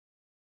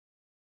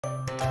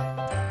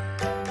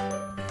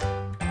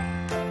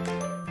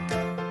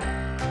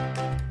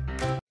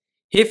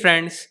Hey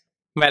friends,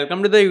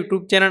 welcome to the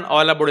YouTube channel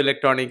all about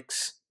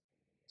electronics.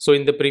 So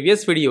in the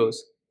previous videos,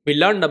 we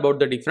learned about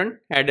the different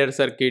adder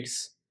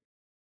circuits.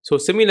 So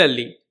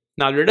similarly,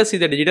 now let us see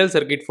the digital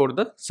circuit for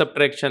the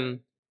subtraction.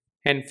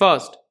 And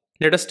first,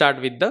 let us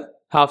start with the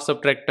half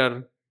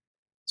subtractor.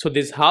 So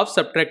this half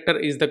subtractor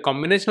is the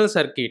combinational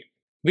circuit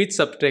which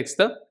subtracts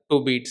the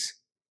 2 bits.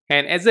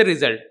 And as a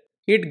result,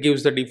 it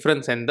gives the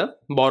difference and the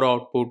borrow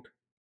output.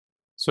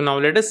 So now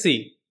let us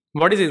see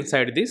what is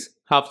inside this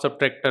half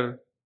subtractor.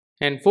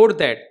 And for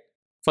that,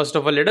 first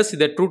of all, let us see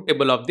the truth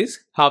table of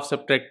this half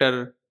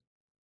subtractor.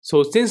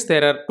 So since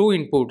there are two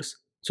inputs,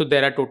 so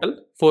there are total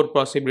 4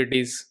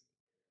 possibilities.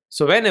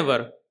 So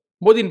whenever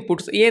both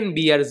inputs A and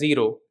B are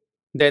 0,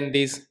 then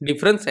this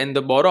difference and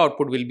the borrow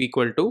output will be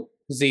equal to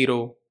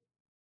 0.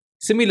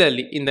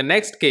 Similarly, in the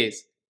next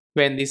case,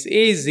 when this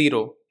A is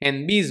 0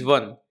 and B is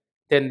 1,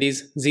 then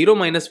this 0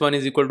 minus 1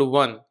 is equal to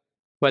 1,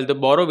 while the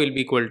borrow will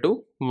be equal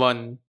to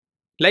 1.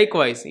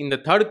 Likewise, in the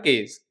third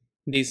case,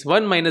 this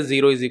 1 minus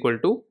 0 is equal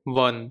to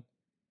 1.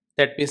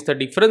 That means the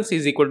difference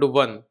is equal to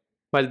 1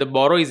 while the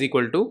borrow is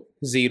equal to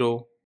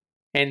 0.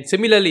 And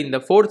similarly in the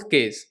fourth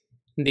case,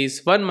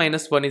 this 1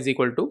 minus 1 is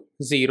equal to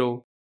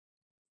 0.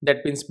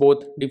 That means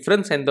both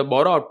difference and the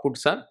borrow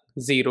outputs are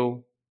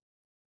 0.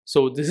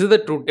 So this is the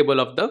truth table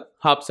of the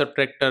half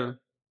subtractor.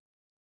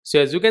 So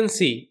as you can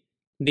see,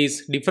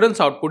 this difference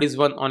output is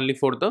 1 only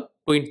for the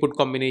two input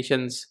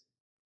combinations.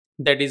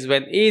 That is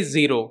when A is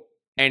 0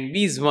 and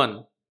B is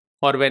 1,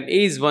 or when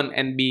A is 1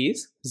 and B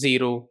is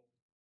 0.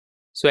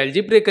 So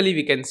algebraically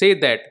we can say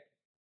that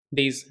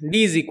this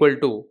D is equal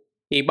to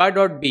A bar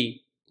dot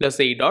B plus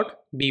A dot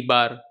B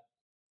bar,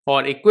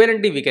 or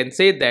equivalently we can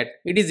say that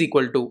it is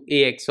equal to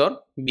A XOR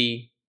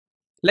B.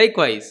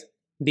 Likewise,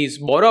 this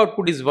borrow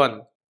output is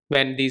 1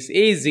 when this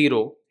A is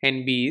 0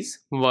 and B is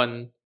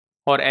 1,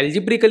 or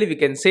algebraically we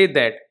can say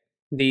that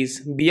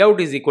this B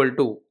out is equal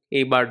to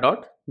A bar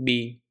dot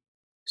B.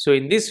 So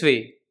in this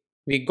way,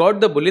 we got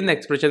the Boolean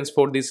expressions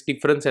for this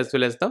difference as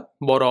well as the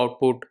borrow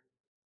output.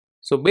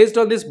 So based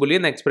on these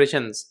Boolean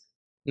expressions,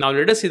 now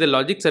let us see the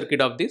logic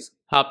circuit of this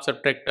half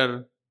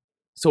subtractor.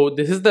 So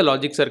this is the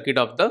logic circuit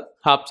of the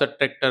half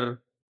subtractor.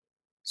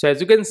 So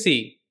as you can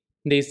see,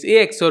 this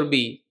A XOR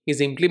B is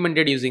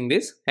implemented using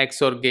this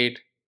XOR gate.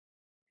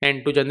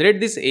 And to generate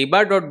this A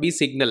bar dot B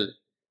signal,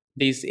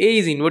 this A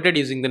is inverted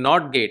using the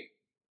NOT gate,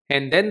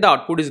 and then the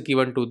output is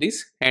given to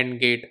this AND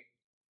gate.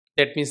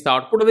 That means the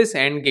output of this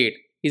AND gate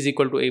is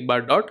equal to A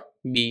bar dot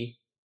B.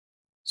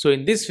 So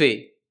in this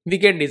way, we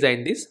can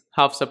design this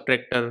half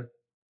subtractor.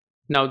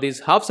 Now this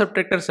half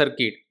subtractor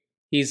circuit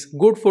is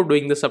good for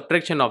doing the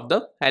subtraction of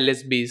the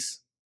LSBs,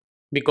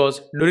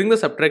 because during the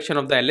subtraction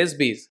of the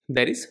LSBs,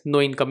 there is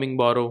no incoming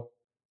borrow.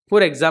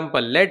 For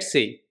example, let's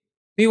say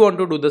we want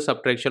to do the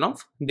subtraction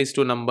of these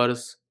two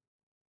numbers.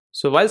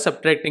 So while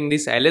subtracting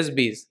these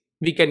LSBs,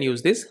 we can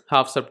use this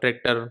half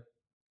subtractor.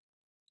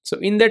 So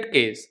in that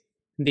case,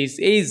 this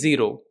A is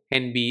 0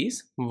 and B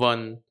is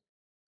 1.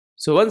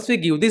 So once we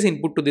give this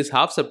input to this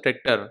half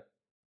subtractor,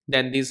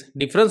 then this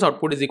difference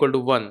output is equal to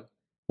 1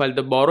 while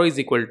the borrow is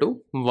equal to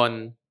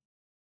 1.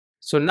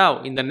 So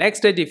now in the next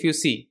stage if you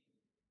see,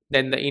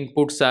 then the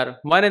inputs are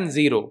 1 and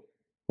 0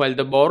 while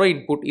the borrow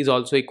input is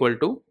also equal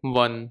to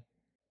 1.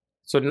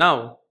 So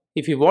now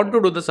if we want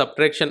to do the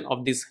subtraction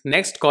of this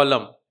next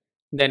column,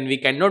 then we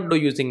cannot do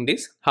using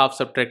this half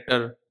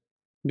subtractor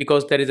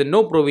because there is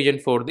no provision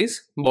for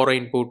this borrow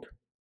input.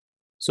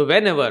 So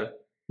whenever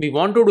we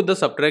want to do the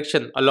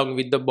subtraction along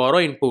with the borrow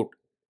input,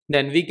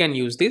 then we can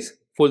use this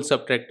full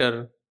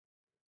subtractor.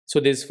 So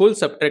this full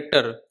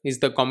subtractor is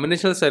the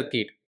combinational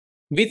circuit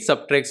which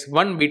subtracts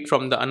one bit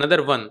from the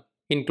another one,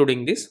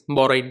 including this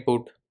borrow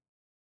input.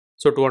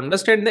 So to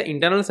understand the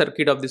internal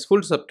circuit of this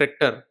full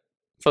subtractor,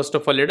 first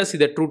of all let us see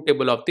the truth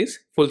table of this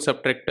full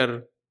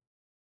subtractor.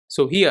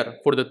 So here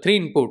for the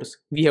 3 inputs,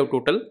 we have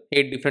total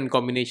 8 different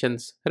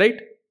combinations, right?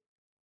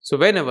 So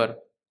whenever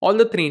all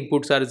the 3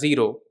 inputs are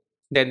 0,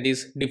 then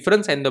this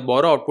difference and the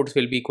borrow outputs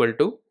will be equal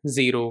to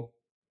 0.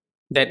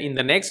 Then in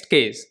the next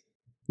case,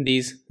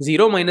 this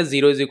 0 minus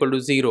 0 is equal to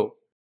 0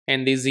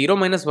 and this 0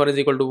 minus 1 is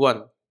equal to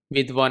 1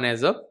 with 1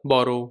 as a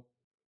borrow.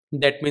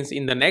 That means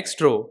in the next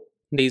row,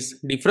 this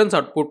difference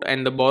output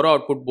and the borrow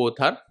output both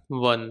are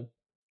 1.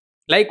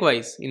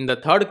 Likewise, in the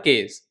third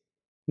case,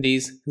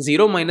 this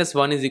 0 minus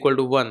 1 is equal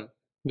to 1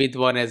 with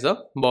 1 as a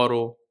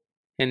borrow,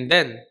 and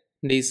then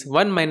this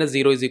 1 minus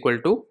 0 is equal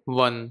to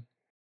 1.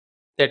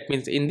 That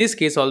means in this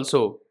case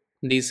also,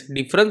 this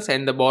difference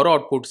and the borrow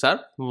outputs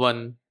are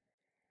 1.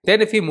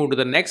 Then if we move to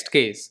the next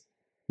case,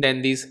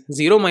 then this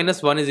 0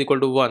 minus 1 is equal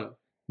to 1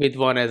 with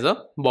 1 as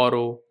a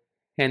borrow,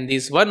 and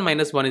this 1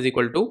 minus 1 is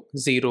equal to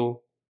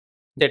 0.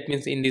 That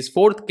means in this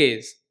fourth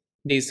case,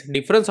 this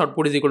difference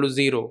output is equal to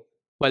 0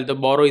 while the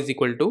borrow is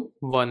equal to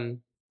 1.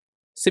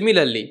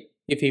 Similarly,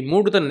 if we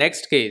move to the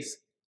next case,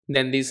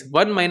 then this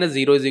 1 minus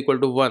 0 is equal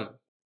to 1,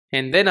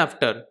 and then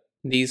after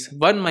this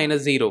 1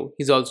 minus 0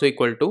 is also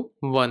equal to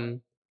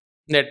 1.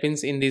 That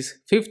means in this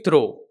fifth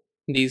row,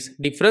 this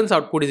difference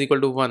output is equal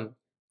to 1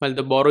 while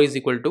the borrow is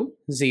equal to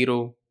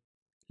 0.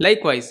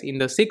 Likewise, in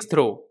the sixth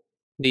row,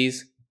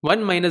 these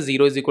 1 minus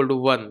 0 is equal to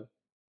 1,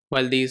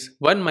 while these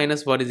 1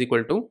 minus 1 is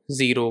equal to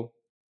 0.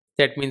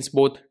 That means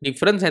both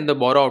difference and the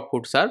borrow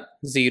outputs are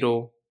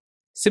 0.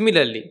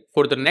 Similarly,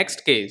 for the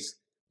next case,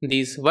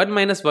 these 1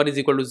 minus 1 is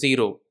equal to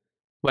 0,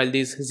 while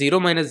this 0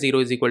 minus 0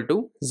 is equal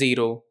to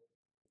 0.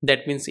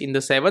 That means in the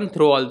 7th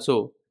row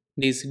also,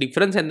 these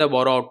difference and the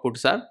borrow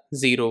outputs are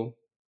 0.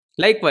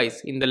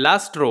 Likewise, in the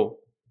last row,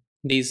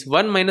 this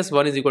 1 minus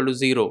 1 is equal to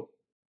 0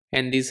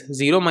 and this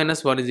 0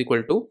 minus 1 is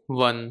equal to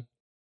 1.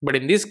 But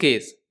in this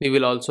case, we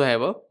will also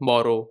have a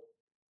borrow.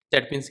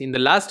 That means in the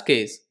last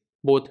case,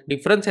 both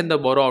difference and the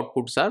borrow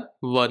outputs are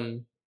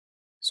 1.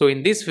 So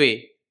in this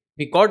way,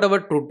 we got our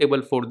truth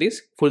table for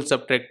this full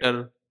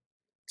subtractor.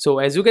 So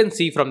as you can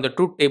see from the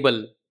truth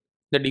table,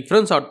 the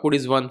difference output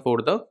is 1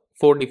 for the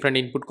 4 different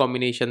input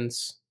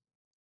combinations.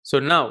 So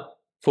now,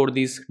 for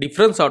this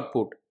difference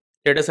output,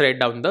 let us write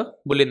down the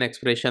Boolean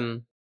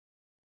expression.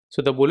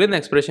 So the Boolean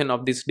expression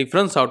of this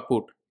difference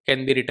output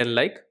can be written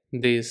like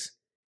this.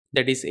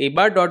 That is a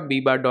bar dot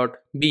b bar dot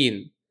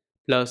bin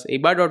plus a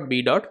bar dot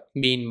b dot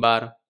bin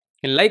bar.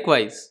 And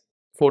likewise,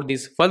 for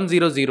this 1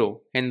 0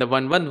 0 and the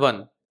 1 1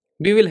 1,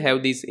 we will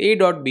have this a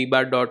dot b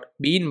bar dot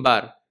bin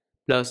bar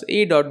plus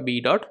a dot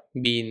b dot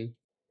bin.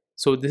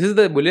 So this is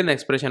the Boolean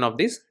expression of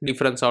this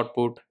difference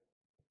output.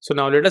 So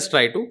now let us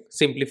try to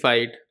simplify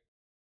it.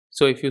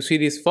 So if you see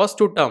these first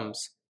two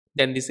terms,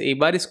 then this a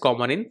bar is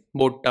common in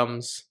both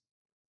terms.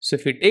 So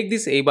if we take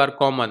this a bar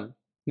common,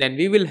 then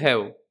we will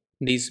have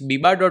this b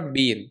bar dot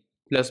bin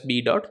plus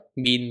b dot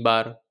bin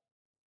bar.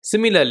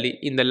 Similarly,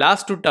 in the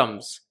last two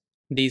terms,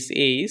 this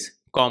a is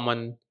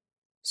common.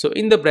 So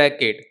in the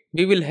bracket,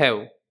 we will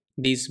have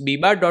this b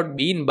bar dot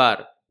bin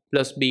bar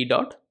plus b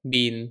dot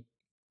bin.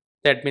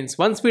 That means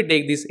once we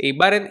take this a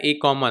bar and a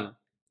common,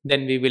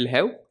 then we will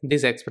have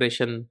this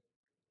expression.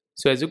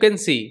 So as you can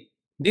see,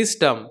 this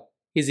term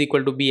is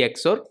equal to b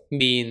XOR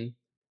bin.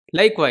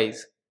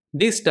 Likewise,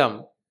 this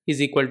term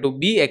is equal to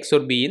b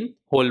XOR bin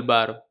whole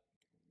bar.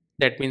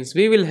 That means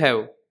we will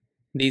have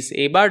this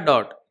a bar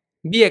dot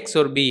b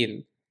XOR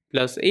bin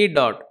plus a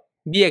dot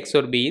b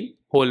XOR bin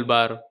whole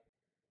bar.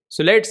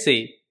 So let's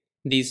say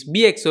this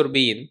b XOR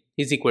bin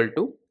is equal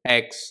to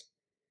x.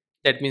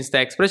 That means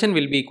the expression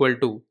will be equal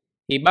to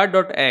a bar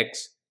dot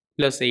x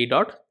plus a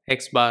dot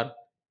x bar,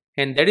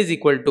 and that is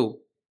equal to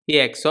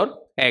a XOR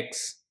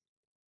x.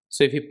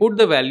 So if we put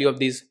the value of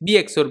this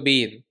b XOR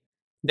bin,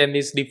 then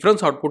this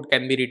difference output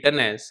can be written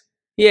as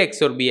a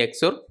XOR b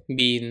XOR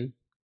bin.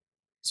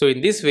 So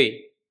in this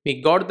way,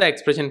 we got the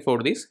expression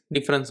for this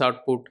difference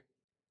output.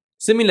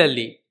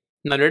 Similarly,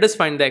 now let us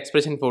find the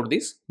expression for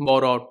this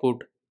borrow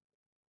output.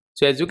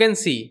 So as you can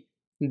see,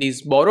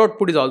 this borrow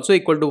output is also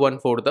equal to 1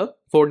 for the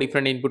 4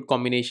 different input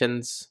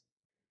combinations.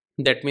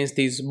 That means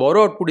this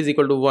borrow output is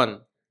equal to 1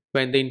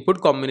 when the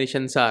input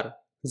combinations are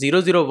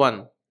 0 0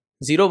 1,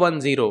 0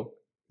 1 0,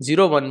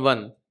 0 1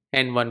 1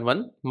 and 1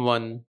 1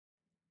 1.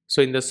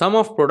 So in the sum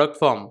of product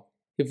form,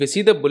 if we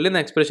see the Boolean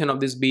expression of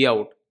this b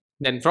out,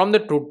 then from the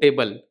truth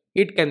table,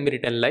 it can be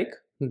written like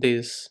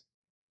this.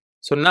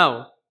 So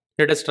now,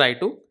 let us try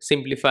to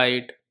simplify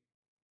it.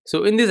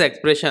 So in this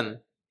expression,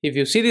 if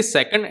you see the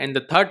second and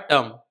the third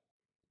term,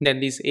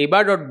 then this a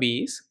bar dot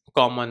b is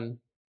common.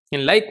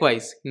 And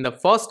likewise, in the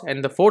first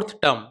and the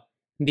fourth term,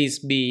 this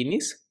bin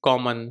is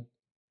common.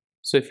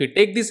 So if we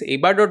take this a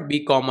bar dot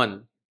b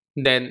common,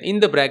 then in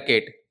the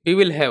bracket, we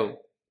will have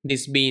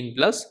this bin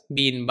plus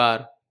bin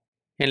bar.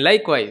 And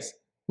likewise,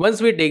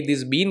 once we take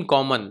this bin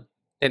common,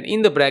 then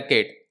in the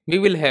bracket, we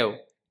will have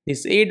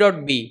this a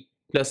dot b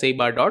plus a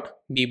bar dot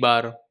b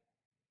bar.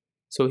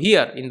 So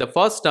here in the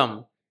first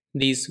term,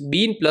 this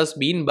bin plus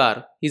bin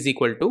bar is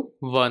equal to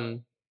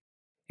 1.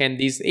 And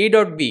this a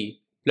dot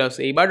b plus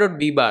a bar dot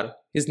b bar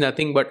is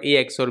nothing but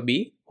a XOR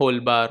b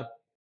whole bar.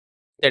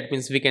 That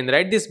means we can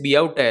write this b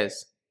out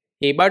as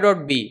a bar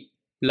dot b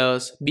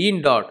plus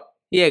bin dot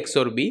a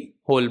XOR b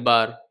whole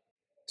bar.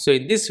 So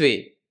in this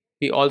way,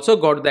 we also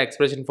got the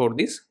expression for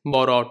this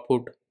borrow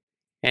output.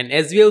 And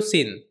as we have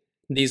seen,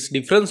 this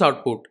difference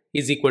output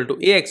is equal to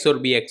a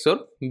XOR b XOR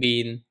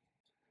bin.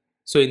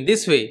 So in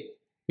this way,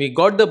 we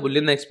got the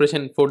Boolean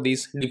expression for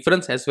this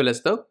difference as well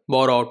as the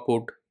borrow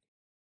output.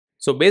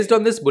 So based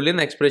on this Boolean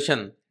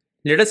expression,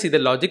 let us see the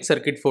logic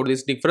circuit for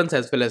this difference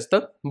as well as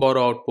the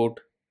borrow output.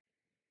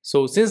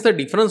 So since the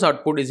difference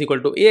output is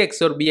equal to a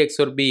XOR b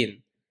XOR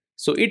bin,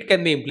 so it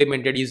can be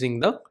implemented using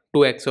the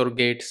two XOR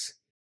gates.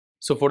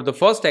 So for the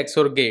first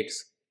XOR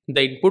gates,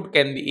 the input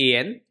can be a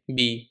and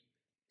b.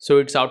 So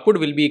its output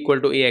will be equal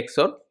to a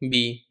XOR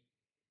b.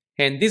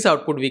 And this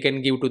output we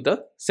can give to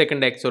the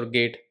second XOR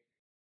gate.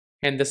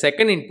 And the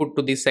second input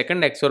to this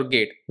second XOR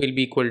gate will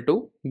be equal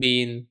to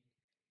bin.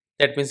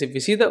 That means if we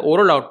see the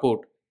overall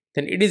output,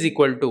 then it is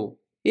equal to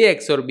a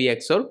XOR b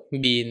XOR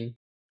bin.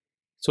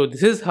 So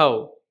this is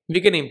how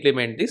we can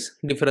implement this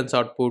difference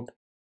output.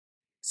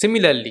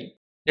 Similarly,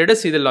 let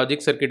us see the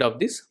logic circuit of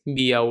this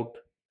b out.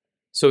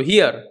 So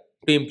here,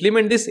 to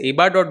implement this a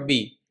bar dot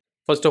b,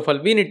 first of all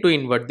we need to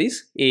invert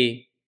this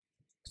a.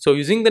 So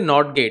using the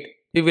NOT gate,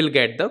 we will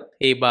get the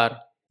a bar.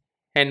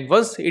 And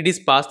once it is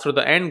passed through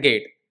the AND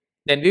gate,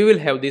 then we will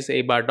have this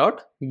a bar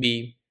dot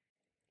b.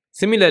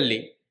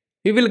 Similarly,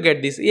 we will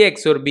get this a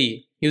XOR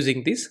b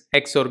using this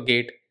XOR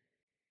gate.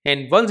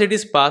 And once it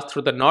is passed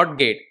through the NOT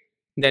gate,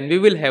 then we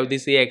will have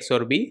this a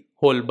XOR b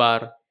whole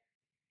bar.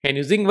 And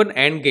using one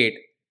AND gate,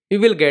 we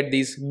will get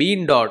this b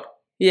in dot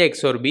a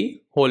XOR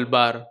b whole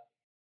bar.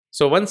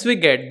 So once we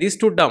get these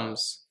two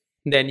terms,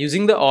 then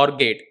using the OR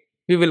gate,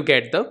 we will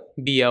get the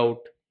b out.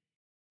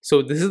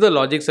 So this is the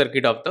logic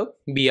circuit of the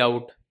b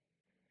out.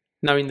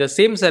 Now in the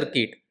same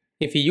circuit,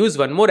 if we use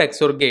one more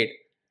XOR gate,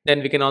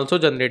 then we can also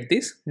generate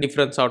this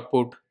difference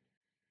output.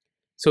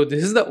 So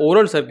this is the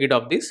overall circuit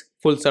of this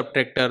full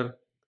subtractor.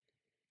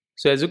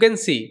 So as you can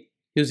see,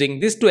 using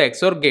these two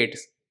XOR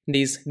gates,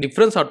 this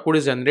difference output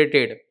is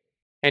generated,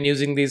 and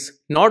using this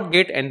NOT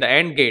gate and the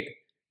AND gate,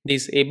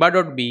 this a bar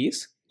dot b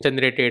is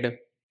generated.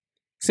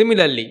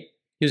 Similarly,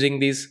 using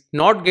this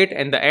NOT gate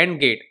and the AND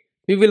gate,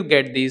 we will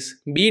get this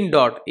b in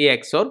dot a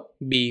XOR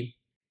b.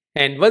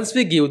 And once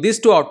we give these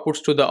two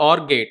outputs to the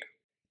OR gate,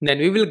 then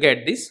we will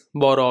get this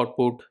borrow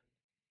output.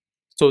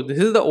 So this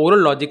is the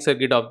overall logic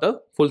circuit of the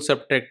full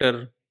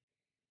subtractor.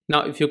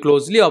 Now if you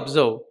closely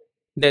observe,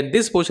 then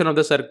this portion of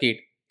the circuit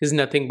is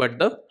nothing but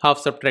the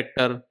half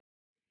subtractor.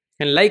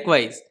 And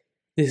likewise,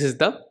 this is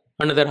the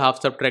another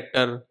half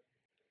subtractor.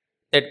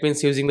 That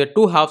means using the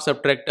two half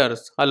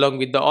subtractors along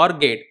with the OR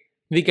gate,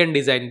 we can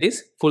design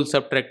this full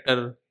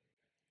subtractor.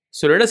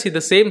 So let us see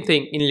the same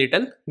thing in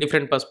little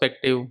different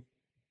perspective.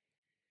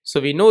 So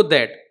we know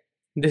that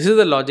this is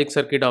the logic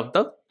circuit of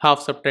the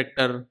half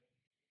subtractor.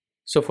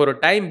 So for a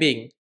time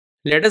being,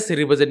 let us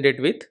represent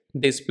it with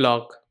this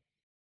block.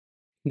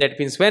 That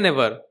means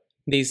whenever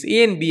these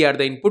a and b are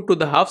the input to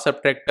the half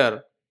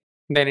subtractor,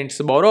 then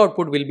its borrow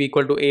output will be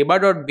equal to a bar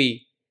dot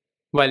b,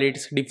 while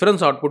its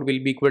difference output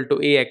will be equal to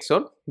a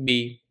XOR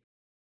b.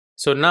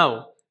 So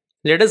now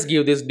let us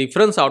give this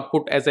difference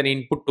output as an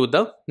input to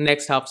the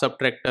next half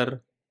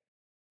subtractor.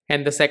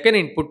 And the second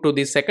input to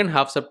this second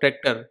half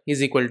subtractor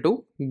is equal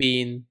to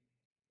b in.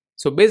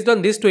 So based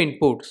on these two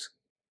inputs,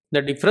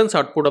 the difference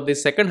output of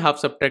this second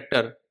half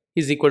subtractor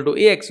is equal to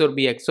a XOR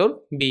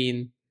b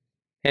in.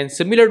 And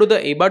similar to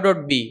the a bar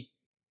dot b,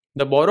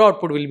 the borrow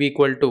output will be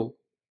equal to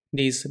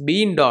this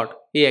b in dot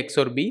a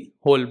XOR b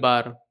whole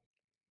bar.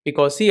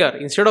 Because here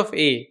instead of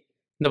a,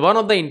 the one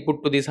of the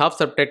input to this half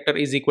subtractor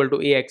is equal to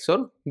a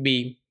XOR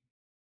b.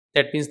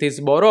 That means this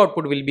borrow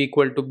output will be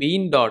equal to b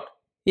in dot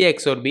a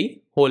XOR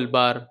b whole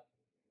bar.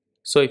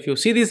 So if you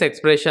see this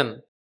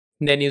expression,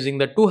 then using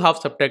the two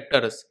half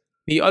subtractors,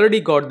 we already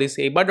got this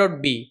a bar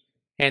dot b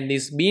and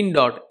this b in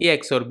dot a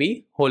XOR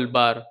b whole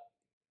bar.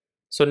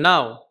 So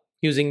now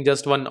using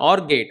just one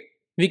OR gate,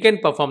 we can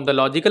perform the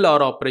logical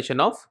OR operation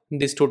of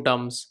these two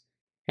terms,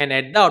 and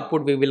at the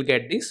output we will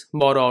get this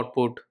borrow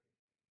output.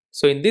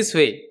 So in this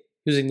way,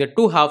 using the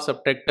two half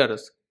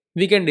subtractors,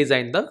 we can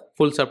design the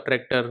full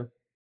subtractor.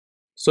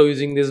 So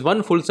using this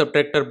one full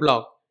subtractor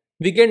block,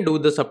 we can do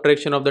the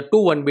subtraction of the two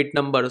 1-bit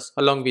numbers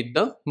along with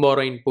the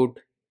borrow input.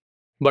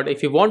 But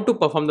if you want to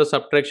perform the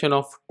subtraction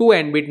of two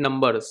n-bit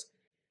numbers,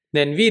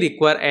 then we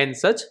require n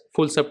such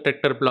full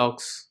subtractor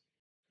blocks.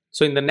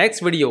 So in the next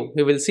video,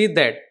 we will see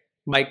that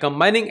by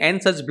combining n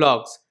such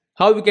blocks,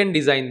 how we can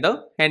design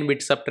the n-bit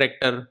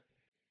subtractor.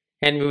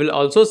 And we will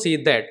also see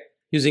that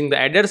using the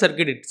adder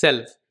circuit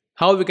itself,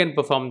 how we can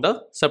perform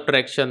the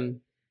subtraction.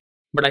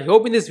 But I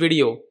hope in this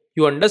video,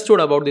 you understood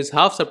about this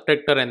half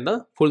subtractor and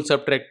the full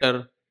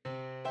subtractor.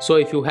 So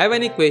if you have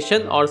any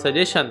question or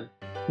suggestion,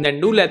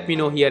 then do let me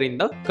know here in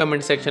the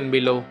comment section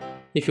below.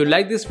 If you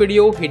like this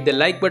video, hit the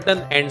like button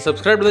and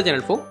subscribe to the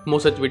channel for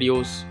more such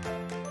videos.